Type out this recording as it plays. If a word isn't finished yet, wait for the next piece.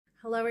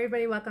Hello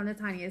everybody, welcome to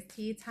Tanya's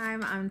Tea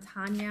Time. I'm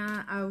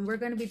Tanya. We're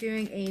going to be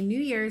doing a New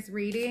Year's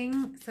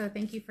reading, so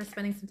thank you for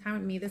spending some time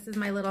with me. This is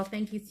my little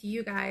thank you to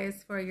you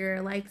guys for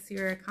your likes,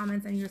 your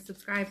comments, and your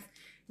subscribes.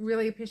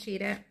 Really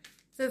appreciate it.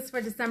 So this is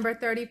for December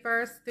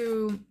 31st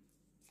through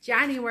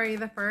January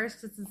the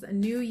 1st. This is a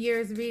New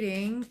Year's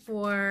reading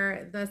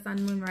for the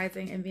Sun, Moon,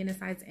 Rising, and Venus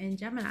signs in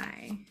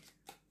Gemini.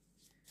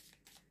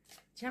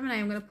 Gemini,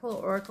 I'm going to pull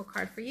an oracle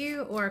card for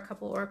you, or a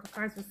couple oracle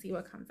cards. We'll see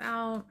what comes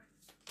out.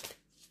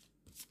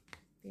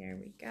 There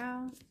we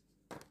go.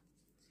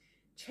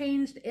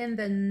 Changed in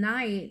the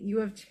night. You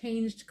have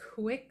changed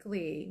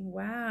quickly.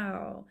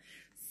 Wow.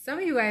 Some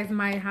of you guys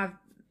might have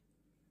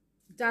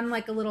done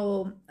like a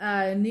little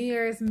New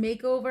Year's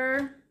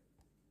makeover.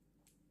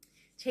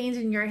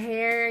 Changing your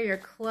hair, your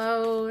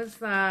clothes.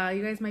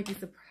 You guys might be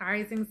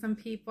surprising some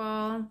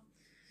people.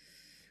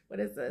 What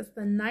is this?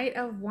 The Knight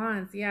of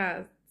Wands.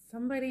 Yeah.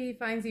 Somebody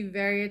finds you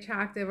very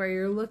attractive, or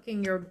you're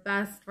looking your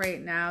best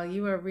right now.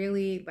 You are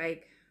really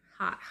like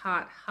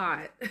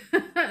hot.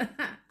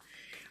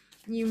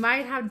 You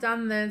might have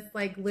done this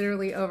like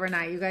literally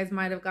overnight. You guys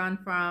might have gone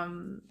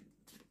from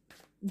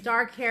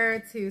dark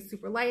hair to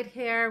super light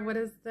hair. What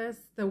is this?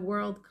 The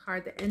World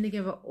card, the ending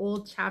of an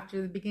old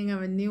chapter, the beginning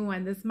of a new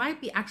one. This might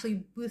be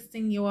actually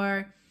boosting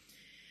your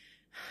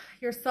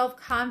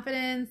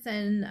self-confidence,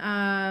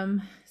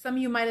 and some of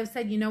you might have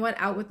said, you know what,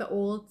 out with the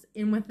old,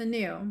 in with the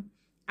new.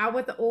 Out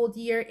with the old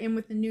year, in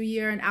with the new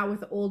year, and out with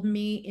the old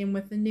me, in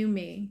with the new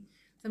me.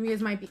 Some of you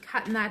guys might be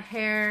cutting that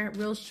hair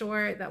real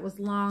short that was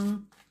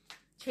long,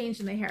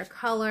 changing the hair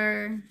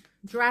color,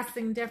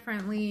 dressing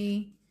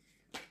differently,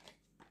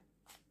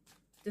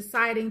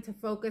 deciding to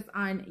focus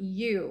on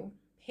you.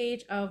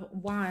 Page of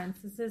Wands.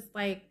 This is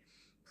like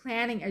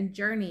planning a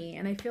journey,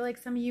 and I feel like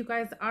some of you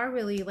guys are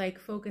really like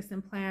focused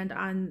and planned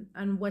on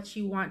what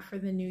you want for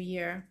the new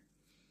year.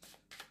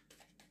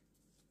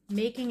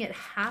 Making it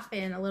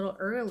happen a little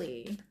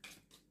early.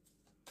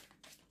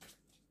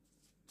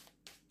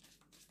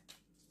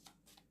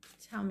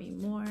 Tell me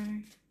more.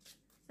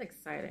 It's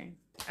exciting.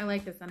 I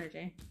like this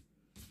energy.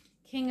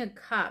 King of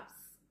Cups.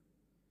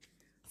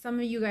 Some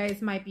of you guys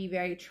might be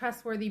very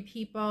trustworthy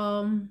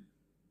people.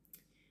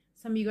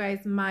 Some of you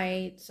guys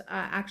might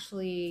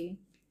actually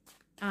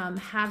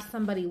have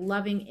somebody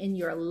loving in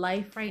your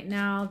life right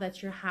now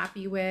that you're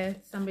happy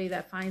with. Somebody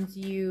that finds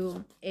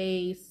you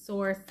a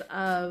source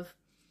of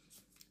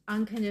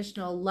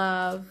unconditional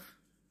love.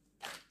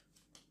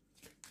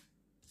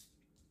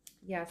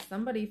 Yeah,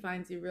 somebody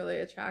finds you really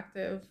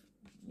attractive.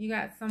 You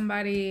got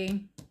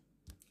somebody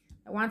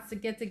that wants to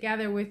get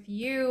together with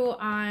you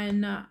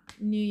on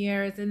New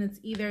Year's, and it's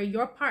either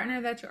your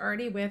partner that you're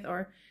already with,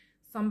 or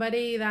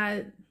somebody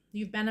that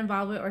you've been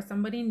involved with, or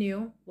somebody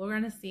new. We're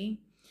going to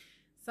see.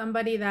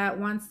 Somebody that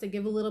wants to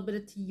give a little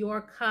bit to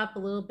your cup, a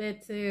little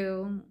bit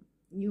to,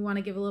 you want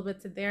to give a little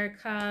bit to their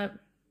cup.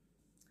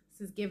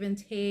 This is give and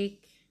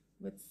take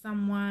with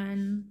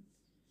someone.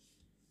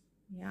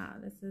 Yeah,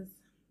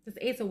 this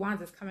Ace of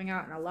Wands is coming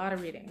out in a lot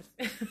of readings.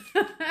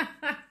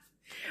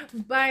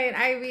 But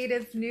I mean,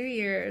 it's New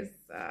Year's.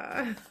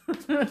 There's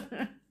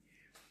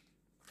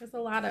a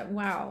lot of,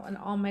 wow, and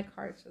all my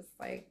cards just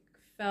like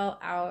fell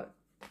out,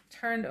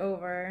 turned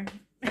over.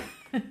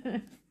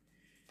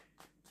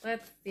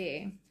 Let's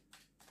see.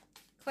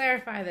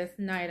 Clarify this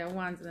Knight of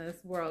Wands and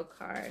this World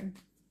card.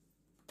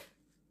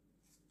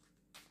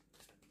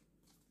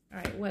 All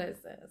right, what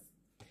is this?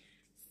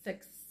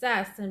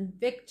 Success and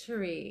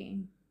victory.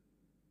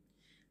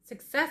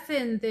 Success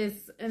in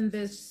this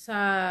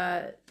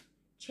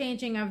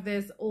changing of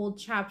this old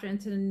chapter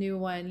into the new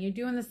one. You're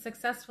doing this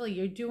successfully.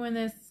 You're doing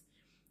this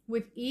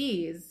with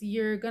ease.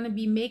 You're going to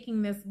be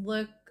making this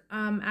look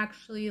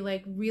actually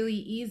like really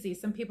easy.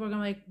 Some people are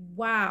going to be like,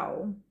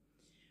 wow,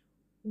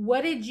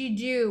 what did you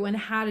do and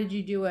how did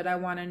you do it? I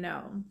want to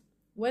know.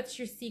 What's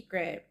your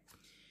secret?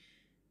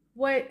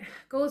 What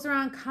goes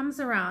around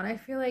comes around. I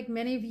feel like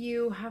many of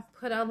you have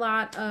put a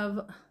lot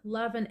of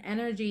love and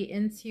energy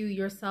into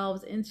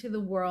yourselves, into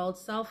the world,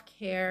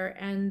 self-care,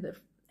 and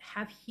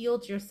have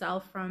healed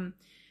yourself from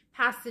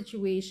past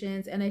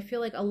situations. And I feel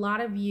like a lot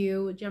of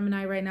you,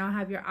 Gemini, right now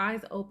have your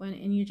eyes open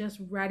and you're just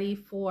ready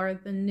for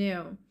the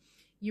new.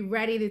 You're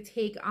ready to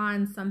take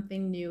on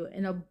something new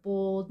in a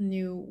bold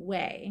new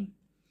way.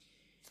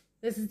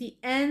 This is the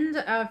end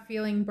of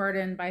feeling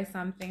burdened by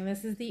something.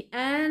 This is the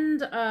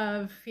end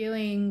of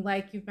feeling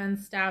like you've been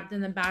stabbed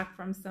in the back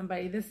from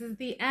somebody. This is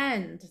the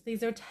end.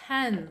 These are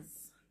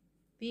tens.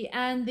 The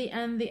end, the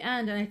end, the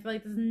end. And I feel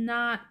like this is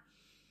not,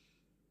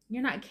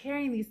 you're not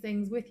carrying these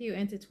things with you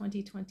into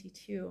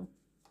 2022.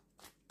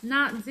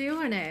 Not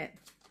doing it.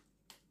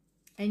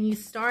 And you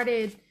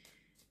started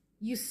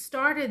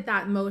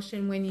that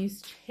motion when you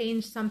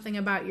changed something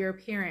about your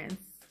appearance,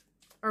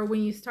 or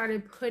when you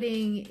started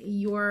putting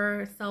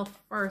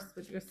yourself first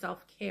with your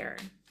self-care.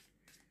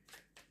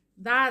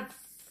 That's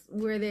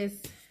where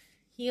this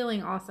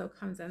healing also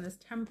comes in, this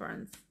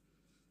temperance.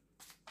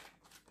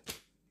 It's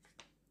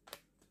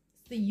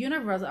the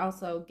universe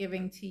also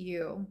giving to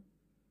you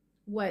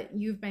what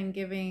you've been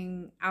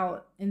giving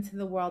out into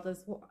the world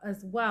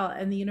as well.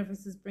 And the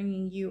universe is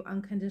bringing you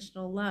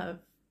unconditional love.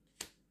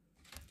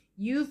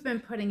 You've been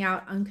putting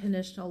out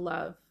unconditional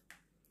love.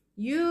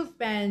 You've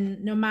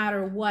been, no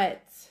matter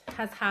what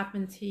has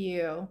happened to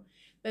you,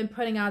 been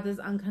putting out this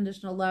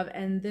unconditional love.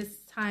 And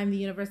this time the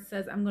universe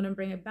says, I'm going to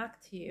bring it back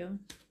to you.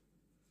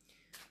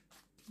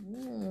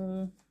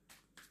 Ooh.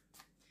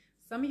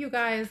 Some of you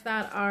guys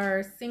that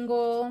are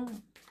single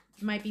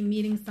might be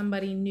meeting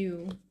somebody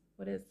new.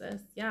 What is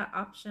this? Yeah,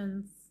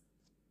 options.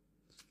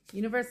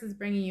 Universe is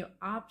bringing you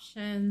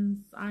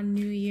options on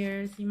New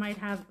Year's. You might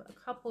have a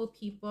couple of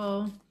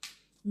people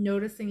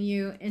noticing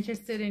you,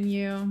 interested in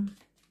you.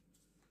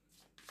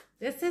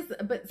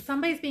 But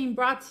somebody's being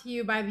brought to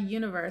you by the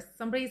universe.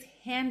 Somebody's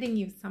handing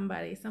you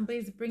somebody.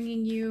 Somebody's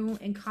bringing you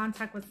in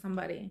contact with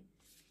somebody.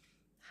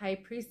 High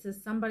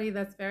Priestess, somebody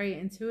that's very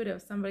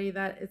intuitive, somebody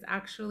that is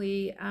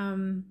actually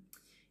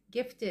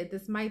gifted.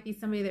 This might be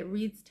somebody that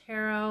reads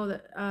tarot,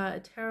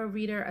 a tarot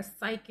reader, a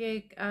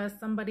psychic,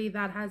 somebody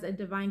that has a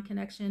divine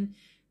connection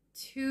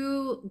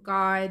to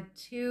God,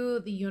 to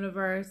the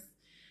universe,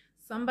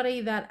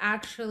 somebody that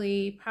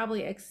actually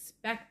probably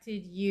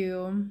expected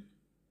you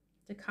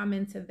to come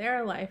into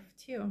their life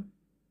too.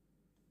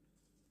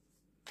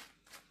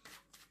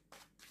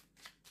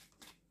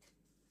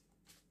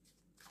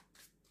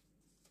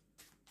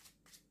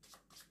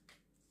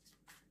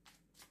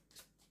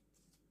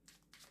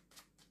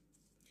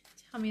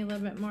 Tell me a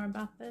little bit more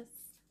about this.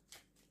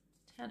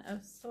 10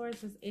 of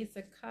Swords, this Ace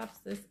of Cups,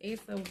 this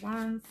Ace of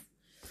Wands,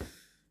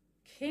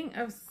 King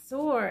of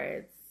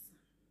Swords.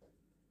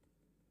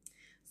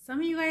 Some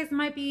of you guys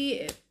might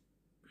be,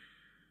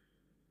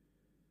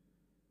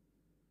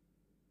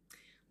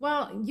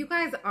 well, you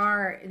guys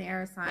are an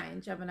air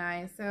sign,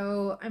 Gemini.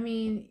 So, I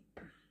mean,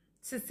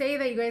 to say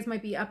that you guys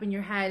might be up in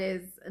your head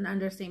is an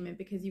understatement,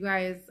 because you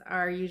guys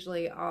are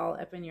usually all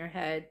up in your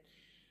head.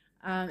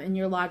 In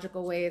your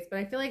logical ways. But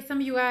I feel like some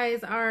of you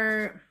guys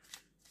are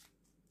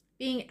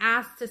being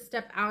asked to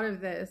step out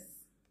of this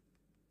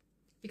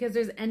because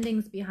there's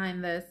endings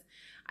behind this.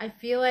 I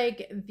feel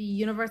like the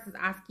universe is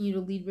asking you to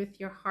lead with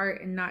your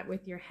heart and not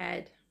with your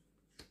head.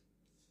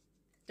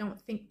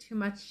 Don't think too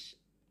much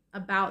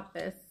about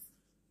this.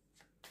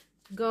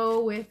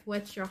 Go with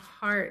what your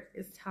heart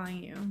is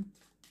telling you.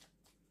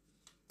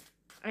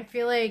 I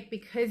feel like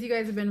because you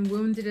guys have been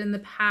wounded in the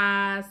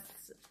past,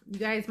 you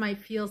guys might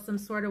feel some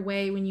sort of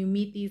way when you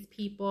meet these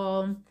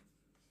people.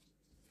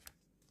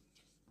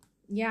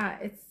 Yeah,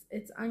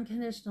 it's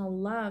unconditional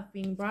love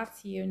being brought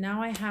to you.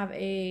 Now I have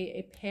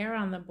a pair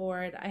on the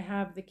board. I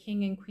have the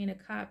King and Queen of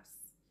Cups.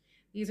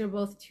 These are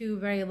both two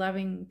very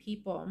loving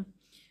people.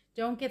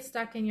 Don't get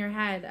stuck in your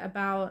head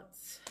about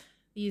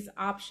these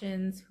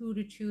options, who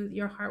to choose.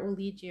 Your heart will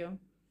lead you.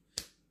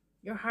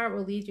 Your heart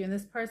will lead you. And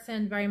this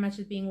person very much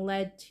is being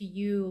led to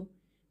you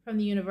from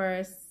the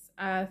universe.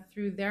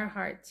 Through their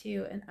heart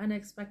too, an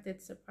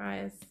unexpected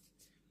surprise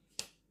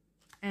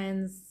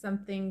and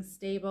something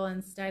stable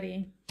and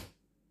steady.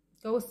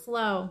 Go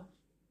slow.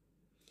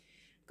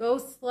 Go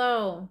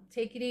slow.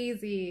 Take it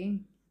easy.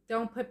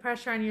 Don't put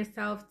pressure on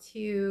yourself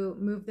to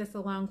move this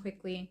along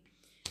quickly.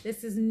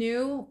 This is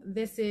new.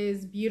 This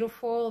is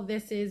beautiful.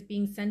 This is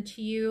being sent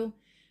to you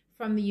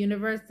from the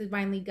universe,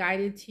 divinely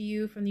guided to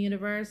you from the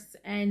universe,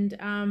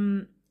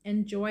 and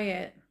enjoy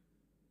it.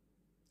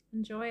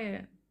 Enjoy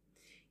it.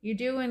 You're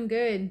doing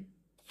good.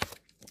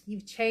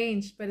 You've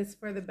changed, but it's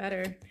for the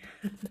better.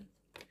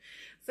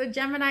 So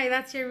Gemini,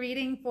 that's your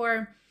reading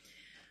for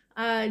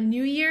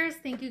New Year's.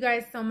 Thank you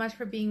guys so much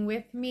for being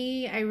with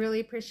me. I really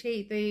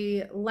appreciate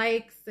the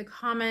likes, the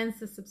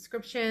comments, the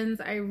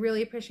subscriptions. I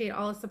really appreciate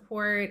all the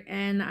support,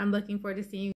 and I'm looking forward to seeing you